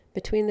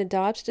Between the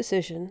Dobbs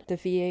decision, the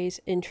VA's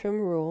interim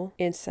rule,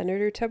 and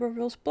Senator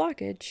Tuberville's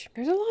blockage,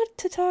 there's a lot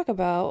to talk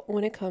about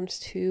when it comes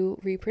to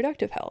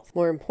reproductive health.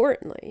 More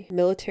importantly,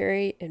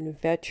 military and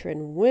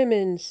veteran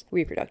women's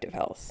reproductive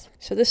health.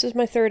 So this is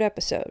my third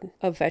episode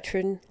of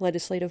Veteran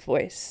Legislative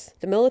Voice: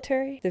 the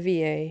military, the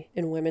VA,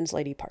 and women's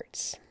lady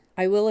parts.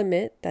 I will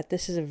admit that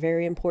this is a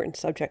very important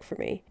subject for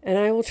me, and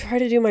I will try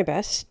to do my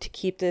best to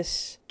keep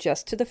this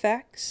just to the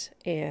facts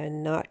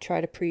and not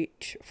try to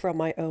preach from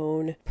my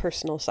own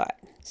personal side.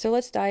 So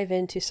let's dive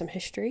into some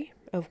history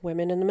of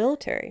women in the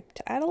military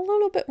to add a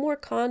little bit more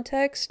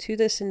context to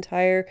this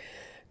entire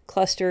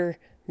cluster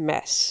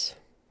mess.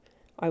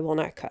 I will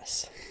not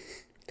cuss.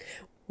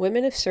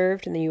 Women have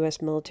served in the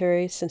U.S.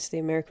 military since the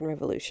American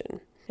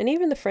Revolution, and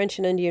even the French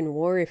and Indian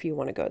War if you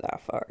want to go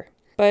that far.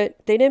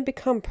 But they didn't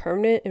become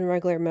permanent and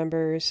regular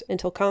members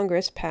until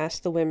Congress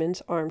passed the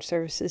Women's Armed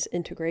Services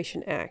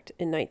Integration Act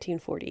in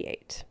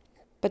 1948.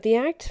 But the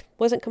act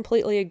wasn't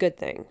completely a good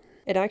thing.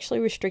 It actually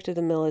restricted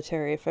the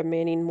military from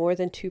manning more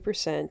than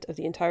 2% of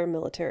the entire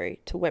military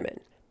to women.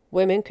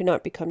 Women could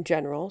not become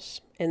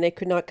generals, and they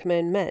could not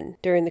command men.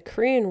 During the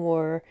Korean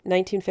War,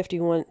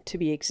 1951 to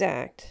be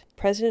exact,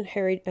 President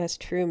Harry S.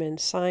 Truman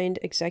signed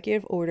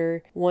Executive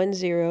Order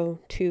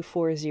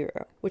 10240,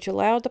 which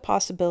allowed the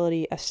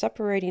possibility of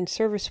separating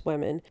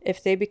servicewomen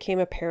if they became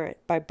a parent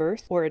by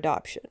birth or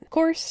adoption.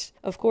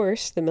 Of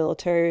course, the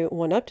military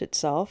one-upped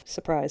itself,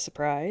 surprise,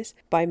 surprise,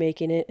 by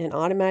making it an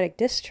automatic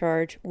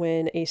discharge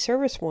when a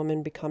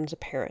servicewoman becomes a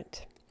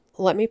parent.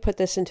 Let me put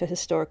this into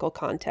historical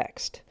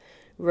context.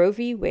 Roe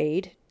v.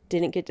 Wade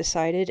didn't get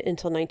decided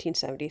until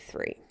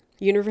 1973.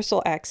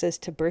 Universal access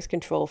to birth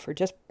control for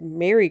just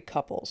married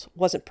couples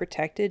wasn't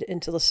protected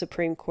until the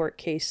Supreme Court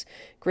case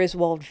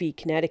Griswold v.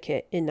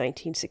 Connecticut in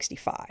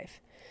 1965.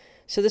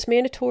 So this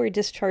mandatory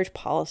discharge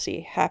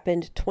policy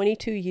happened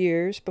 22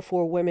 years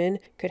before women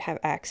could have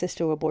access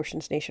to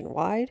abortions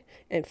nationwide,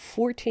 and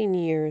 14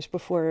 years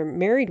before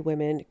married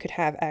women could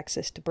have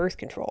access to birth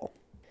control.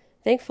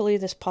 Thankfully,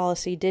 this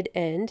policy did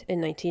end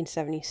in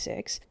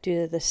 1976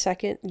 due to the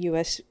second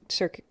U.S.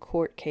 Circuit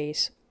Court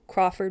case,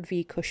 Crawford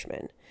v.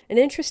 Cushman. An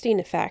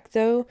interesting fact,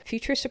 though,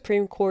 future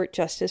Supreme Court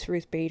Justice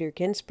Ruth Bader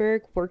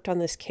Ginsburg worked on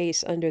this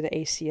case under the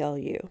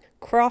ACLU.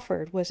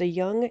 Crawford was a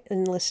young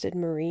enlisted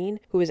Marine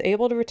who was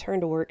able to return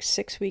to work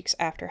 6 weeks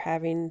after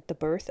having the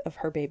birth of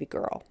her baby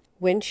girl.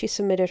 When she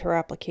submitted her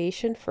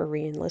application for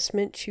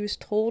re-enlistment, she was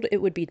told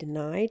it would be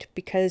denied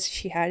because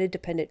she had a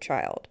dependent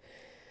child.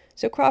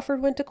 So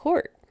Crawford went to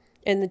court,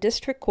 and the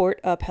district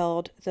court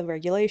upheld the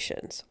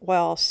regulations,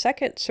 while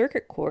Second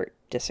Circuit Court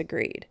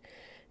disagreed.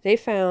 They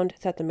found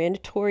that the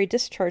mandatory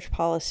discharge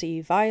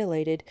policy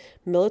violated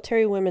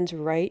military women's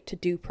right to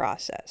due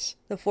process,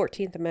 the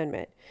 14th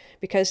Amendment,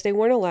 because they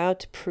weren't allowed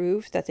to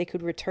prove that they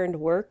could return to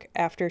work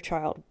after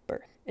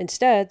childbirth.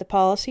 Instead, the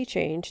policy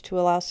changed to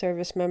allow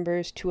service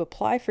members to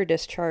apply for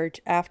discharge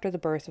after the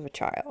birth of a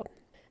child.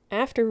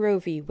 After Roe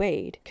v.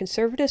 Wade,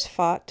 conservatives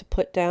fought to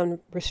put down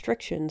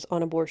restrictions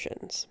on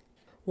abortions.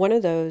 One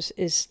of those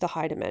is the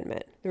Hyde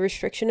Amendment, the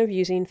restriction of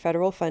using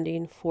federal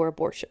funding for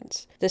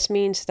abortions. This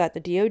means that the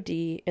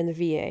DoD and the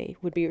VA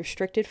would be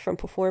restricted from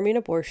performing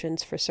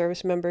abortions for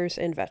service members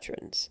and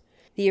veterans.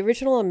 The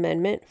original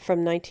amendment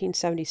from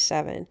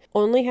 1977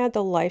 only had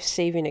the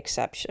life-saving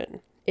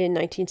exception. In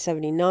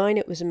 1979,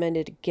 it was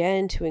amended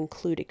again to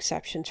include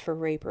exceptions for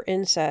rape or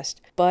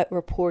incest, but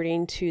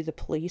reporting to the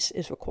police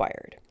is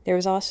required. There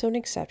was also an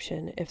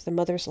exception if the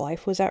mother's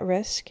life was at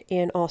risk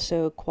and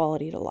also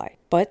quality to life.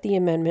 But the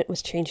amendment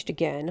was changed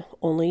again,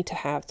 only to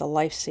have the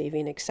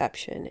life-saving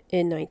exception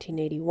in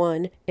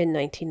 1981 and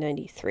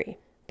 1993.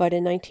 But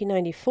in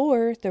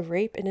 1994, the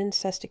rape and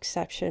incest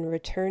exception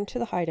returned to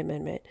the Hyde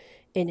Amendment,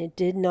 and it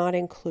did not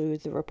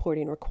include the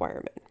reporting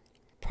requirement.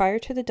 Prior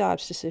to the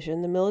Dobbs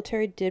decision, the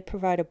military did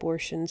provide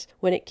abortions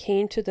when it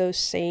came to those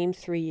same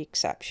 3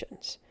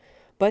 exceptions.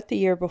 But the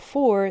year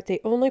before, they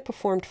only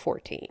performed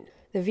 14.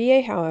 The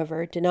VA,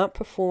 however, did not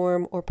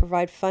perform or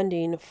provide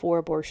funding for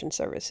abortion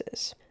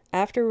services.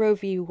 After Roe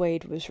v.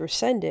 Wade was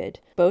rescinded,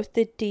 both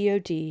the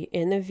DoD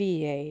and the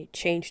VA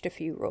changed a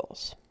few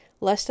rules.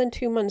 Less than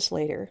 2 months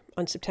later,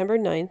 on September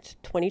 9th,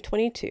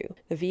 2022,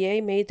 the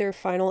VA made their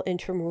final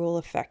interim rule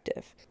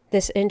effective.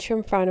 This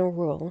interim final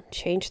rule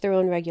changed their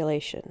own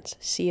regulations,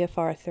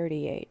 CFR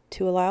 38,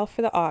 to allow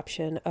for the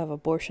option of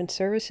abortion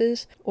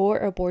services or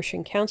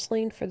abortion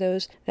counseling for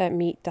those that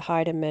meet the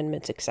Hyde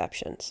Amendment's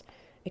exceptions,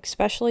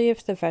 especially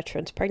if the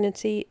veteran's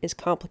pregnancy is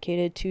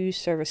complicated to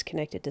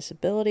service-connected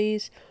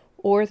disabilities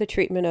or the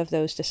treatment of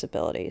those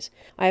disabilities.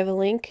 I have a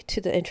link to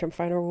the interim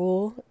final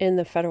rule in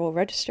the Federal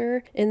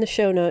Register in the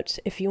show notes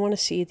if you want to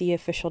see the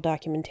official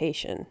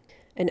documentation.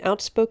 An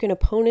outspoken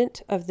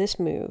opponent of this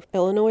move,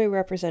 Illinois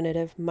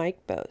Representative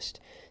Mike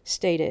Bost,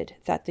 stated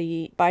that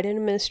the Biden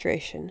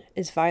administration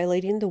is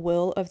violating the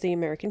will of the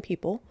American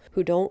people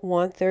who don't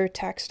want their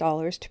tax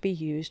dollars to be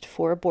used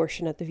for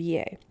abortion at the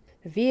VA.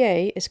 The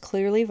VA is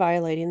clearly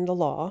violating the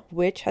law,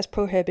 which has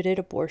prohibited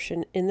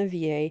abortion in the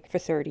VA for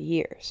 30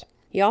 years.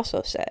 He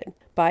also said,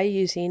 by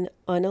using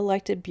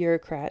unelected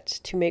bureaucrats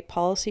to make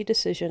policy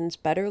decisions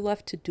better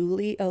left to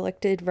duly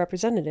elected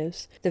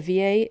representatives, the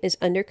VA is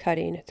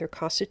undercutting their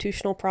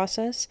constitutional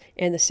process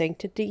and the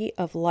sanctity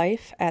of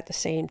life at the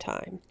same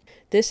time.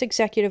 This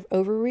executive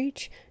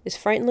overreach is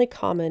frighteningly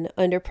common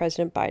under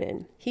President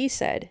Biden. He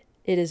said,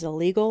 "It is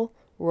illegal,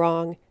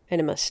 wrong, and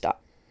it must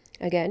stop."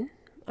 Again,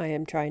 I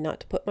am trying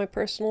not to put my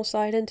personal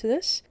side into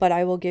this, but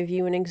I will give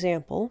you an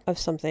example of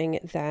something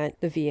that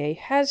the VA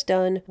has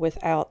done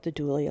without the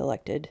duly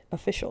elected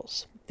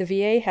officials. The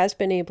VA has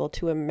been able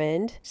to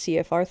amend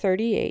CFR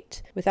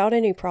 38 without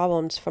any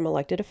problems from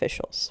elected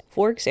officials.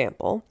 For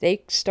example,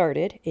 they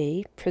started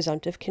a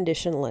presumptive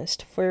condition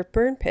list for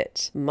burn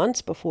pits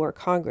months before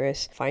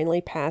Congress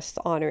finally passed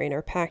the Honor in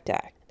Our PACT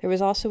Act. There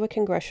was also a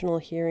congressional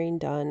hearing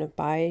done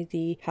by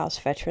the House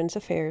Veterans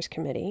Affairs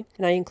Committee,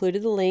 and I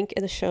included the link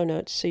in the show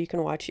notes so you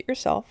can watch it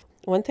yourself.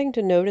 One thing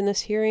to note in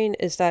this hearing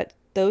is that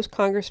those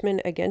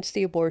congressmen against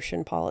the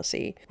abortion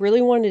policy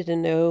really wanted to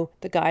know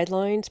the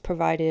guidelines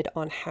provided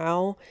on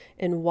how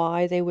and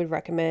why they would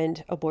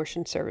recommend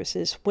abortion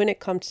services when it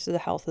comes to the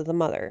health of the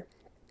mother.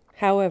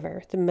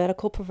 However, the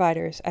medical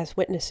providers as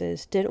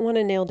witnesses didn't want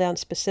to nail down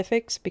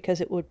specifics because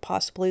it would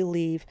possibly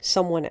leave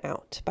someone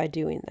out by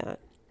doing that.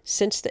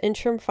 Since the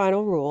interim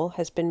final rule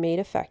has been made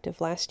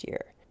effective last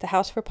year, the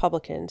House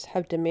Republicans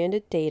have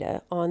demanded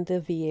data on the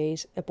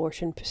VA's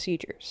abortion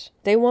procedures.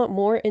 They want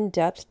more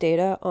in-depth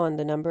data on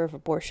the number of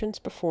abortions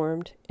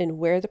performed and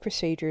where the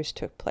procedures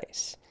took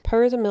place.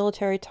 Per the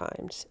Military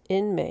Times,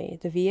 in May,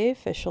 the VA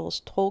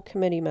officials told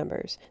committee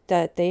members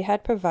that they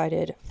had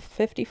provided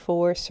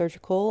 54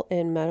 surgical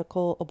and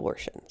medical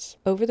abortions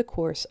over the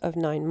course of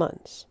 9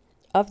 months.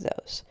 Of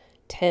those,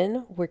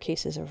 10 were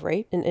cases of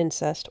rape and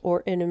incest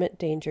or imminent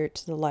danger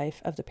to the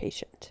life of the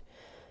patient.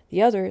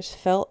 The others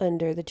fell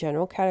under the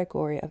general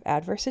category of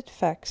adverse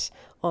effects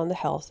on the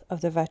health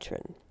of the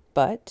veteran.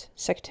 But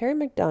Secretary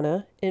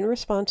McDonough, in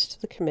response to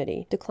the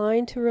committee,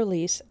 declined to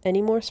release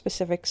any more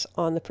specifics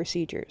on the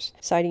procedures,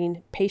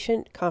 citing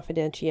patient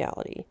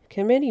confidentiality.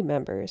 Committee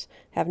members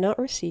have not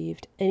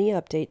received any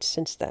updates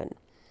since then.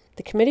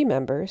 The committee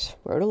members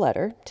wrote a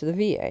letter to the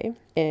VA,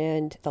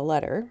 and the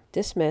letter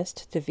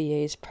dismissed the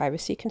VA's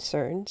privacy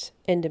concerns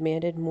and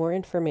demanded more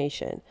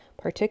information,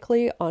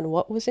 particularly on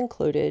what was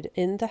included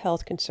in the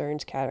health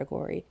concerns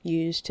category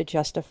used to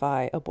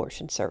justify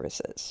abortion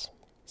services.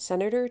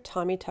 Senator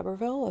Tommy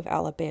Tuberville of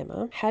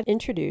Alabama had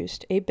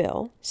introduced a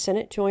bill,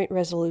 Senate Joint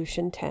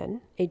Resolution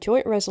 10, a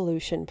joint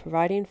resolution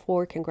providing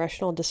for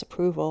congressional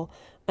disapproval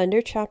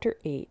under Chapter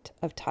 8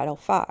 of Title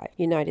V,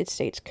 United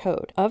States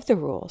Code, of the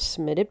rules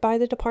submitted by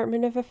the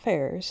Department of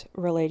Affairs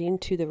relating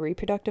to the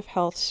reproductive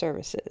health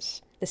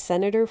services. The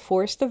senator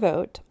forced the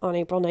vote on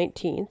April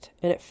 19th,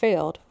 and it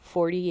failed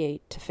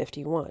 48 to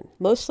 51,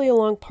 mostly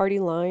along party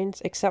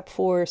lines, except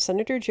for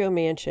Senator Joe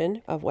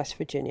Manchin of West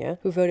Virginia,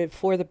 who voted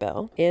for the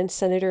bill, and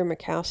Senator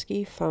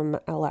Murkowski from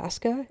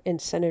Alaska, and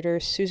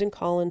Senator Susan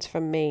Collins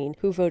from Maine,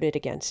 who voted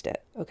against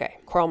it. Okay,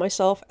 crawl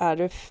myself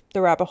out of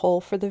the rabbit hole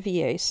for the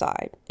VA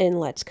side, and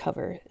let's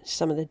cover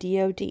some of the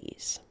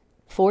DODs.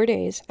 4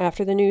 days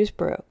after the news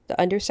broke, the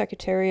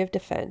Undersecretary of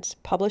Defense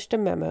published a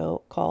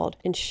memo called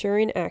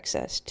Ensuring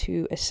Access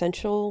to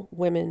Essential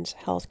Women's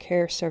Health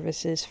Care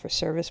Services for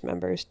Service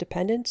Members,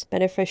 Dependents,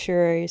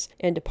 Beneficiaries,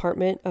 and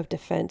Department of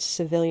Defense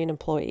Civilian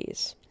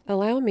Employees.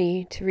 Allow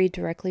me to read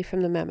directly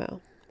from the memo.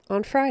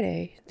 On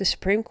Friday, the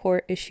Supreme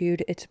Court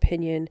issued its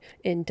opinion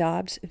in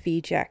Dobbs v.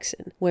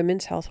 Jackson,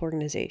 Women's Health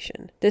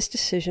Organization. This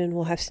decision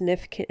will have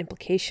significant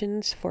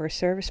implications for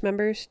service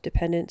members,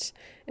 dependents,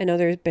 and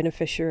other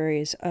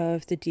beneficiaries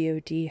of the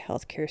DoD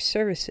healthcare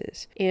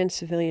services and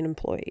civilian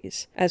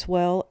employees, as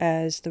well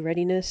as the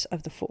readiness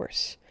of the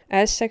force.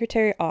 As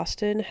Secretary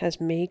Austin has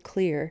made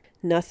clear,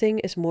 nothing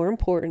is more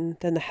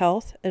important than the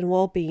health and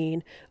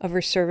well-being of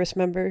our service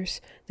members,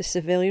 the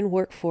civilian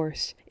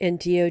workforce, and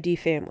DoD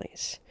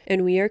families.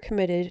 And we are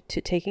committed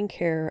to taking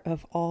care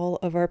of all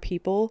of our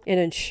people and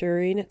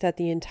ensuring that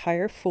the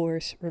entire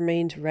force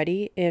remains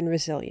ready and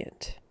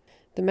resilient.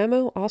 The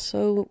memo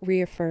also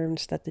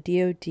reaffirms that the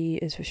DoD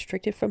is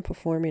restricted from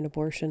performing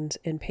abortions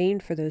and paying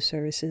for those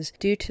services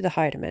due to the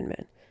Hyde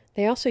Amendment.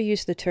 They also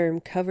use the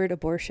term covered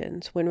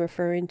abortions when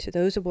referring to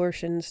those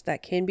abortions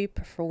that can be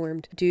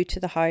performed due to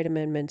the Hyde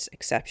Amendment's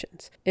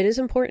exceptions. It is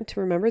important to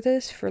remember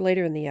this for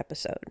later in the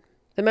episode.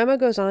 The memo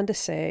goes on to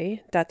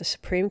say that the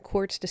Supreme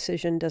Court's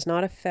decision does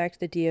not affect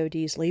the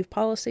DoD's leave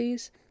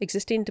policies.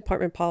 Existing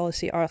department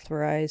policy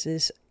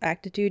authorizes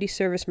active duty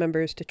service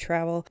members to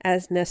travel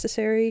as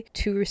necessary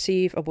to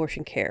receive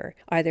abortion care,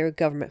 either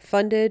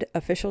government-funded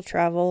official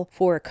travel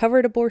for a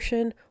covered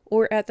abortion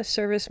or at the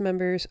service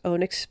member's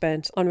own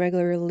expense on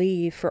regular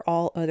leave for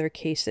all other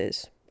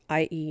cases,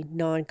 i.e.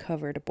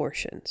 non-covered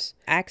abortions.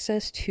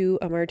 Access to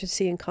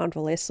emergency and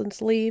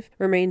convalescence leave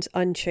remains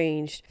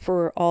unchanged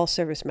for all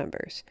service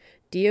members.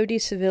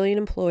 DoD civilian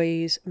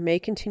employees may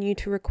continue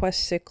to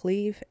request sick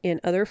leave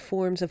and other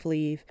forms of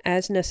leave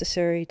as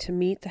necessary to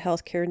meet the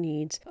healthcare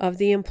needs of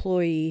the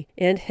employee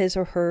and his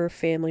or her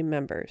family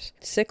members.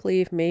 Sick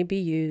leave may be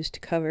used to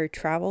cover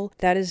travel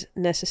that is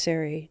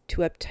necessary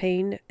to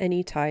obtain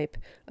any type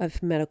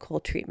of medical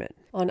treatment.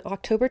 On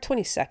October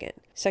 22nd,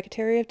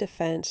 Secretary of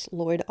Defense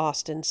Lloyd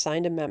Austin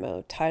signed a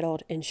memo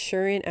titled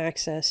Ensuring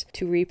Access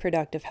to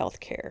Reproductive Health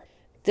Care.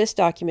 This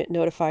document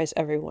notifies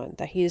everyone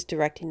that he is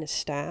directing his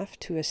staff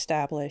to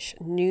establish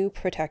new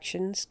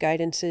protections,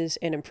 guidances,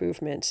 and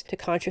improvements to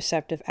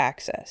contraceptive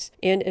access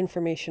and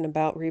information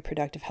about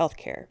reproductive health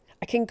care.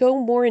 I can go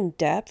more in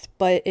depth,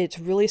 but it's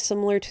really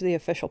similar to the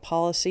official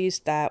policies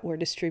that were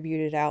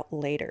distributed out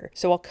later.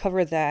 So I'll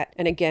cover that.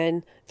 And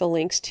again, the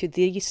links to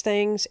these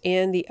things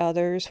and the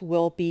others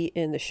will be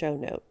in the show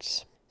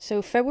notes.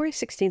 So February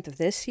 16th of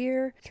this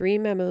year, 3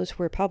 memos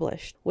were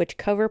published, which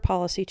cover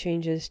policy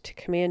changes to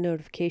command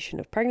notification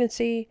of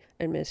pregnancy,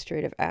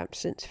 administrative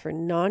absence for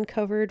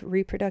non-covered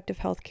reproductive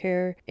health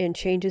care, and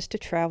changes to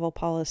travel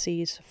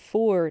policies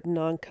for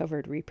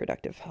non-covered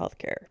reproductive health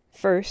care.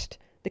 First,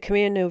 the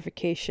command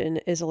notification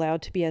is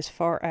allowed to be as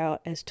far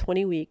out as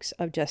 20 weeks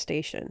of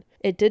gestation.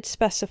 It did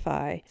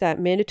specify that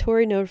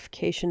mandatory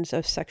notifications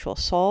of sexual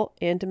assault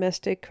and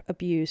domestic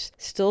abuse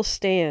still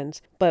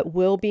stands, but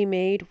will be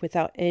made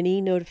without any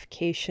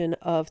notification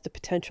of the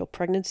potential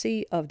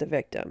pregnancy of the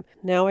victim.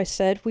 Now, I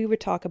said we would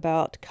talk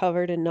about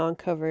covered and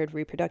non-covered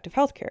reproductive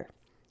health care.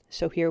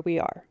 So here we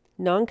are.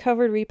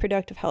 Non-covered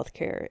reproductive health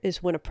care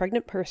is when a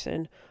pregnant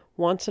person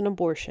wants an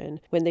abortion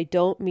when they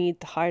don't meet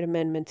the Hyde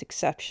Amendment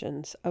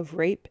exceptions of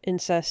rape,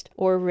 incest,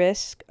 or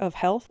risk of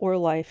health or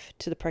life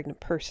to the pregnant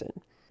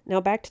person. Now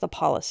back to the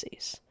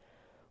policies.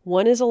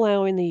 One is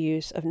allowing the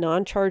use of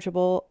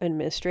non-chargeable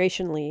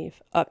administration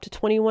leave up to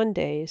 21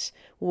 days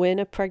when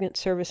a pregnant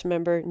service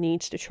member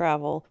needs to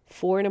travel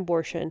for an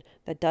abortion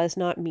that does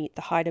not meet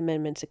the Hyde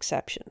Amendment's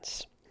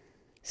exceptions.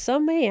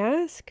 Some may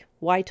ask,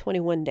 why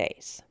 21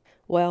 days?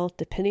 Well,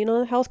 depending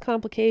on health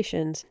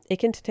complications, it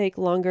can take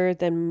longer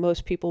than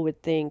most people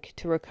would think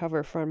to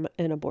recover from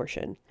an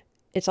abortion.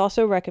 It's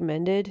also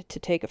recommended to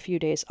take a few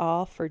days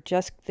off for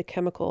just the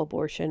chemical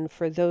abortion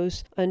for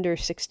those under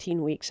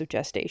 16 weeks of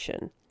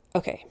gestation.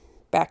 Okay,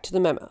 back to the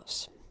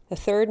memos. The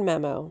third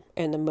memo,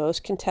 and the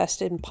most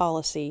contested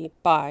policy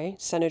by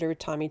Senator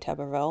Tommy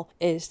Tuberville,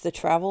 is the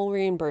travel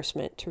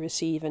reimbursement to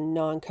receive a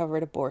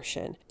non-covered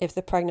abortion if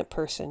the pregnant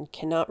person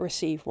cannot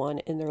receive one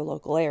in their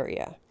local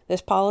area.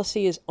 This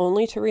policy is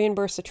only to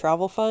reimburse the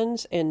travel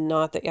funds and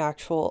not the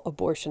actual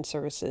abortion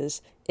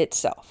services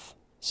itself.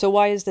 So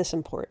why is this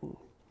important?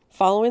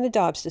 Following the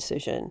Dobbs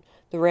decision,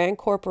 the RAND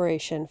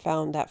Corporation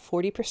found that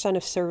 40%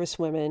 of service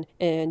women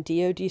and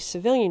DoD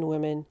civilian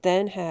women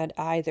then had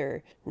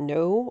either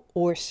no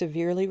or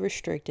severely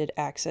restricted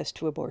access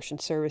to abortion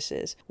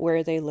services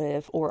where they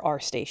live or are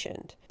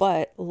stationed.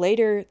 But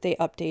later they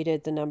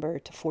updated the number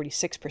to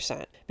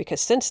 46%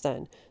 because since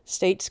then,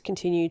 states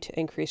continue to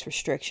increase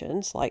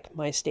restrictions like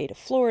my state of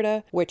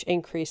Florida, which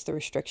increased the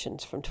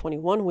restrictions from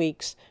 21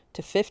 weeks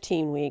to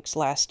 15 weeks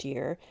last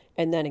year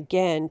and then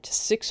again to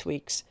 6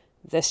 weeks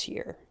this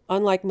year.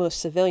 Unlike most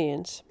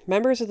civilians,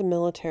 members of the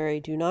military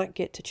do not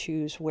get to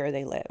choose where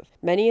they live.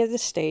 Many of the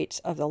states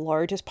of the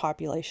largest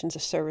populations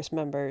of service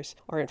members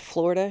are in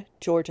Florida,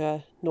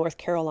 Georgia, North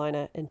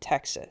Carolina, and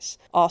Texas,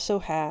 also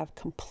have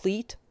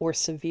complete or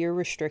severe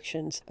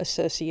restrictions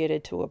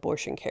associated to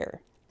abortion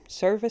care.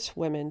 Service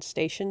women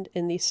stationed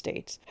in these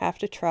states have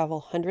to travel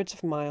hundreds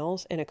of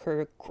miles and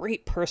incur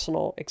great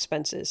personal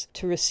expenses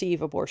to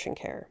receive abortion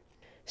care.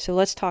 So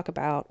let's talk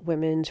about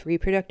women's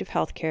reproductive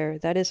health care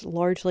that is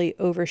largely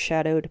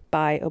overshadowed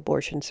by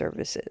abortion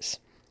services.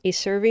 A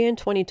survey in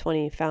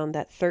 2020 found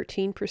that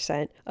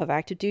 13% of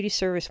active duty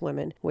service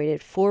women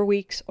waited 4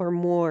 weeks or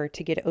more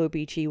to get an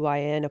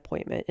OBGYN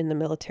appointment in the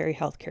military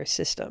healthcare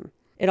system.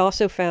 It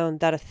also found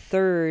that a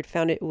third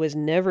found it was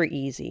never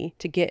easy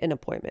to get an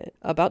appointment.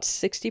 About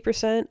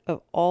 60%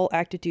 of all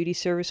active duty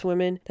service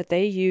women that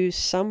they use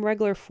some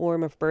regular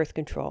form of birth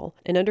control,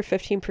 and under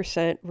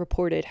 15%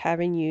 reported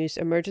having used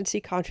emergency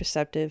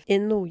contraceptive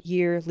in the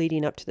year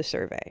leading up to the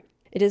survey.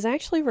 It is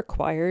actually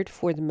required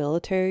for the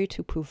military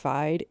to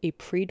provide a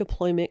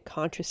pre-deployment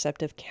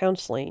contraceptive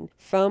counseling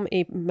from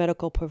a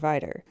medical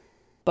provider,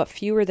 but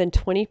fewer than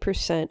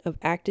 20% of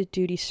active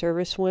duty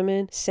service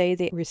women say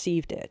they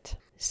received it.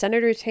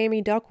 Senator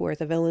Tammy Duckworth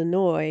of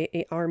Illinois,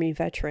 an Army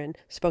veteran,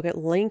 spoke at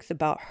length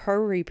about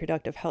her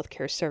reproductive health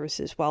care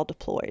services while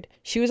deployed.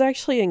 She was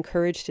actually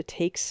encouraged to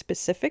take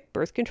specific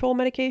birth control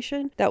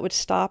medication that would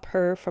stop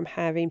her from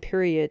having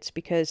periods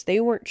because they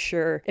weren't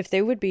sure if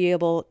they would be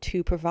able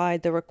to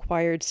provide the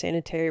required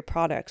sanitary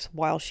products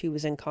while she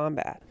was in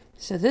combat.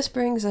 So this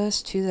brings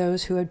us to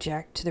those who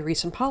object to the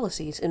recent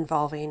policies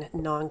involving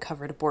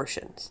non-covered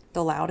abortions.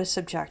 The loudest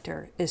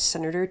objector is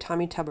Senator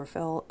Tommy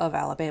Tuberville of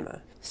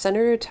Alabama.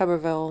 Senator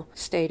Tuberville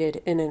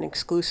stated in an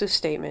exclusive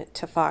statement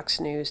to Fox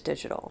News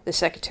Digital, "The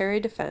Secretary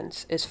of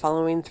Defense is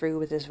following through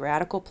with his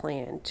radical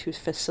plan to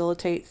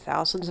facilitate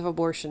thousands of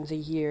abortions a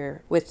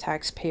year with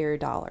taxpayer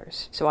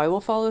dollars. So I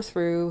will follow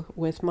through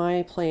with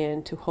my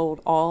plan to hold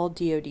all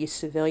DoD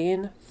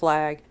civilian,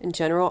 flag, and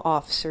general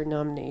officer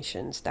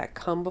nominations that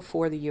come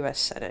before the U.S.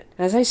 Senate."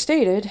 As I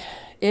stated,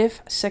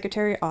 if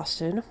Secretary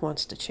Austin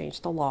wants to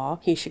change the law,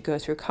 he should go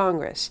through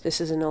Congress.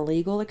 This is an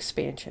illegal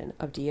expansion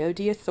of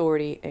DoD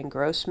authority and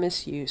gross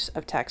misuse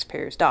of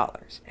taxpayers'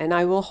 dollars, and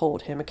I will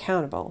hold him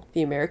accountable.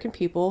 The American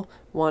people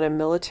want a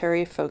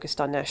military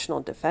focused on national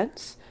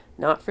defense,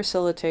 not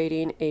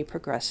facilitating a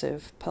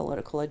progressive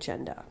political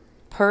agenda.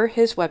 Per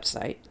his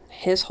website,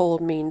 his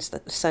hold means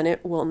that the Senate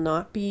will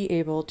not be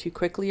able to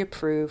quickly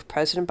approve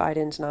President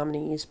Biden's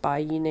nominees by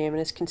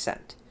unanimous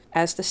consent,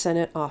 as the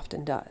Senate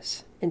often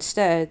does.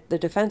 Instead, the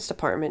Defense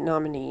Department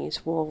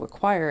nominees will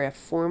require a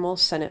formal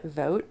Senate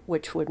vote,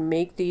 which would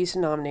make these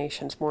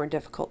nominations more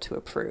difficult to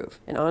approve.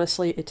 And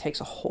honestly, it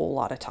takes a whole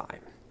lot of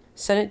time.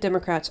 Senate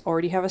Democrats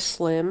already have a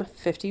slim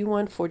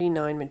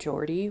 51-49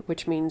 majority,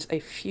 which means a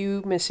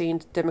few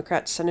missing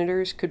Democrat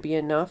senators could be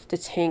enough to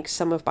tank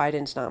some of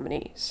Biden's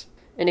nominees.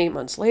 And 8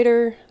 months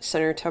later,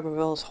 Senator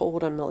Tuberville's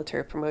hold on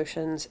military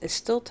promotions is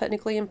still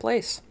technically in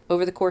place.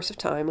 Over the course of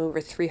time,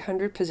 over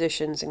 300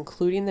 positions,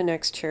 including the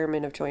next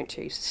chairman of Joint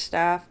Chiefs of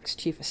Staff,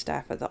 Chief of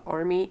Staff of the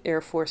Army,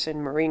 Air Force,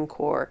 and Marine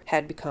Corps,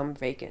 had become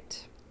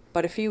vacant.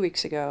 But a few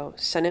weeks ago,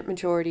 Senate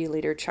Majority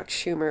Leader Chuck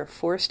Schumer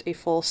forced a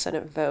full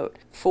Senate vote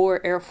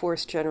for Air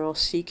Force General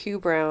C.Q.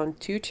 Brown,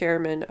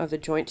 chairman of the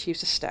Joint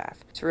Chiefs of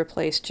Staff, to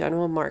replace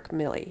General Mark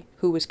Milley,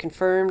 who was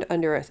confirmed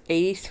under an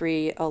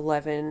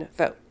 83-11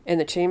 vote, and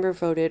the chamber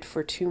voted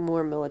for 2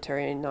 more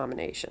military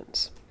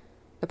nominations.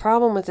 The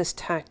problem with this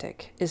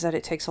tactic is that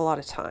it takes a lot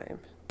of time.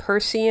 Per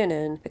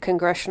CNN, the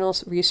Congressional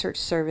Research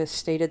Service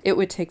stated it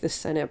would take the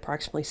Senate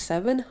approximately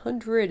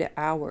 700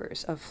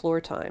 hours of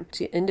floor time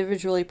to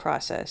individually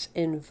process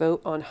and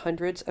vote on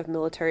hundreds of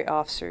military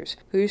officers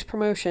whose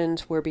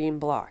promotions were being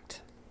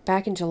blocked.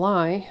 Back in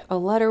July, a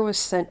letter was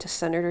sent to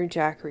Senator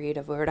Jack Reed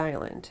of Rhode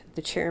Island,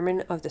 the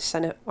chairman of the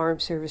Senate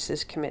Armed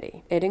Services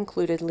Committee. It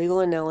included legal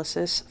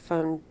analysis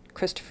from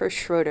Christopher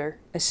Schroeder,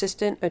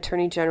 Assistant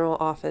Attorney General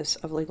Office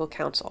of Legal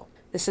Counsel.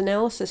 This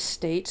analysis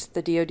states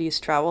the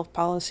DoD's travel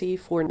policy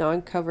for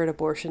non-covered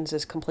abortions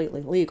is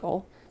completely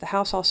legal. The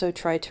House also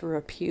tried to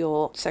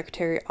repeal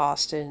Secretary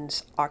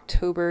Austin's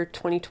October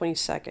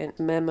 2022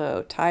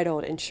 memo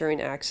titled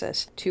Ensuring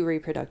Access to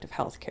Reproductive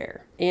Health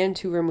Care, and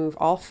to remove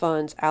all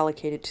funds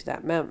allocated to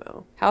that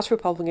memo. House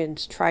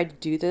Republicans tried to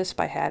do this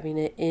by having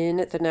it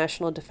in the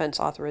National Defense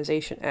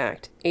Authorization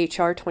Act,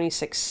 H.R.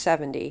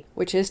 2670,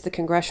 which is the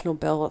congressional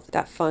bill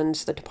that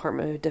funds the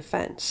Department of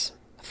Defense.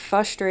 The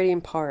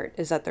frustrating part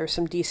is that there are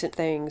some decent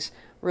things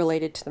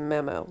related to the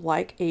memo,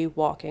 like a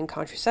walk-in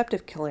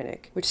contraceptive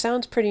clinic, which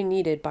sounds pretty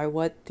needed by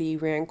what the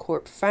RAND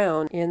Corp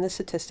found and the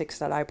statistics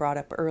that I brought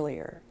up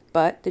earlier.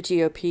 But the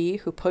GOP,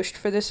 who pushed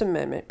for this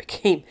amendment,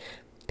 became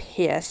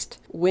pissed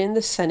when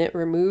the Senate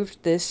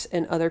removed this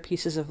and other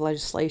pieces of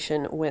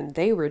legislation when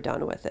they were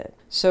done with it.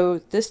 So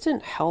this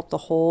didn't help the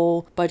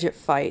whole budget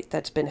fight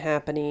that's been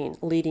happening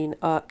leading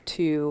up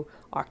to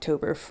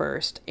October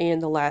 1st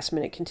and the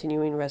last-minute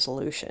continuing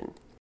resolution.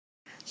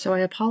 So I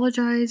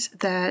apologize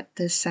that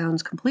this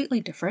sounds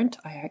completely different.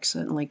 I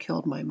accidentally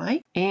killed my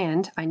mic,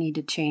 and I need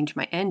to change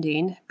my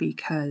ending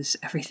because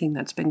everything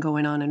that's been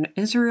going on in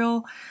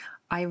Israel,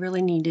 I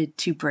really needed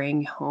to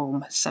bring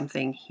home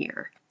something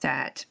here.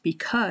 That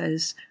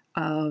because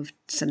of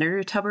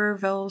Senator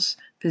Tuberville's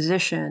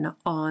position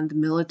on the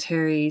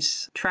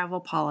military's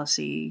travel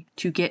policy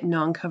to get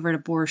non-covered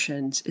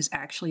abortions is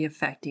actually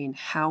affecting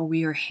how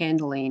we are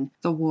handling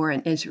the war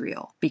in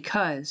Israel,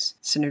 because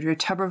Senator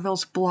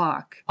Tuberville's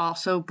bloc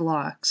also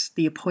blocks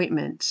the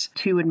appointments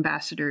to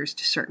ambassadors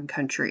to certain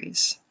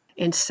countries.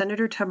 And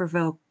Senator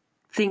Tuberville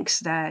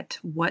thinks that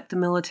what the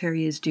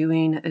military is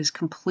doing is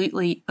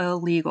completely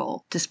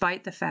illegal,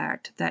 despite the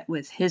fact that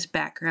with his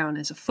background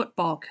as a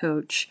football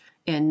coach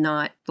and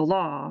not the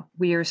law,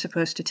 we are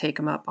supposed to take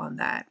him up on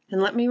that.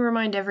 And let me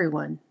remind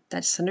everyone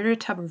that Senator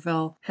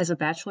Tuberville has a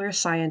Bachelor of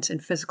Science in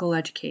Physical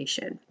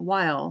Education,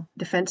 while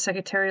Defense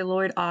Secretary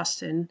Lloyd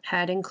Austin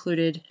had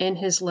included in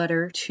his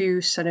letter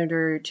to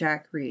Senator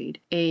Jack Reed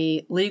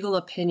a legal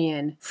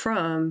opinion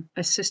from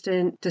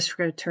Assistant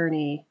District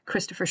Attorney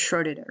Christopher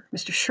Schroeder.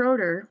 Mr.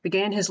 Schroeder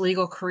began his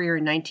legal career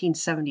in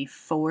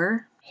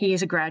 1974 He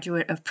is a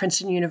graduate of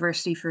Princeton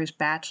University for his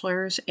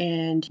bachelor's,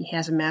 and he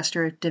has a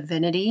Master of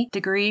Divinity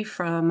degree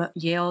from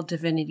Yale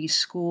Divinity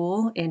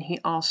School, and he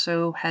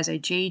also has a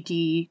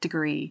JD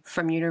degree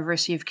from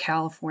University of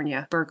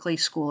California, Berkeley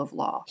School of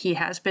Law. He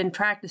has been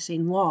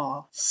practicing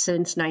law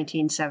since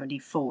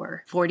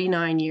 1974,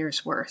 49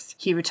 years worth.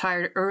 He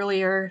retired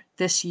earlier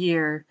this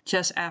year,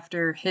 just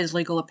after his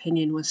legal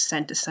opinion was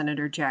sent to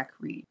Senator Jack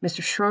Reed.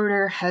 Mr.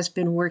 Schroeder has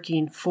been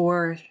working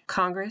for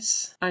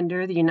Congress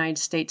under the United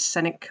States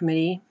Senate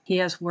Committee. He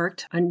has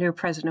worked under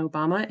President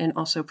Obama and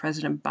also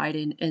President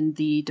Biden in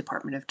the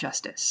Department of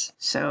Justice.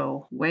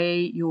 So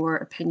weigh your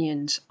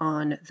opinions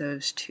on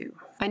those two.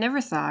 I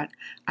never thought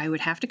I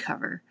would have to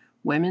cover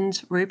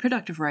women's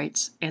reproductive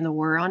rights and the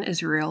war on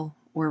Israel,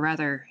 or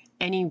rather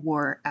any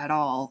war at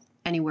all,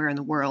 anywhere in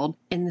the world,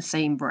 in the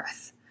same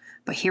breath.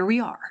 But here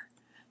we are.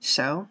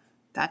 So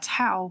that's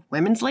how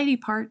women's lady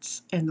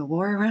parts and the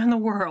war around the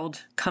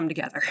world come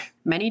together.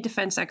 Many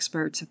defense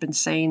experts have been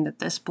saying that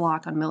this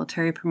block on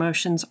military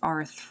promotions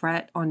are a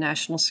threat on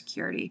national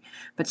security,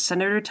 but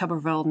Senator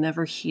Tuberville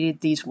never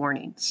heeded these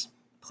warnings.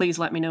 Please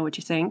let me know what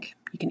you think.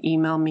 You can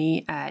email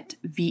me at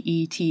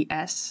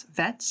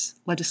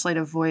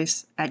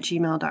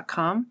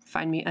vetslegislativevoice@gmail.com.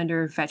 Find me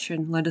under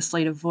Veteran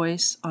Legislative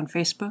Voice on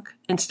Facebook,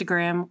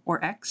 Instagram,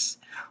 or X,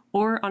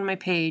 or on my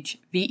page,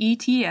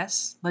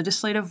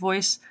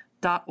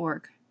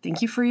 vetslegislativevoice.org.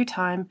 Thank you for your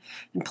time,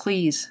 and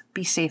please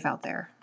be safe out there.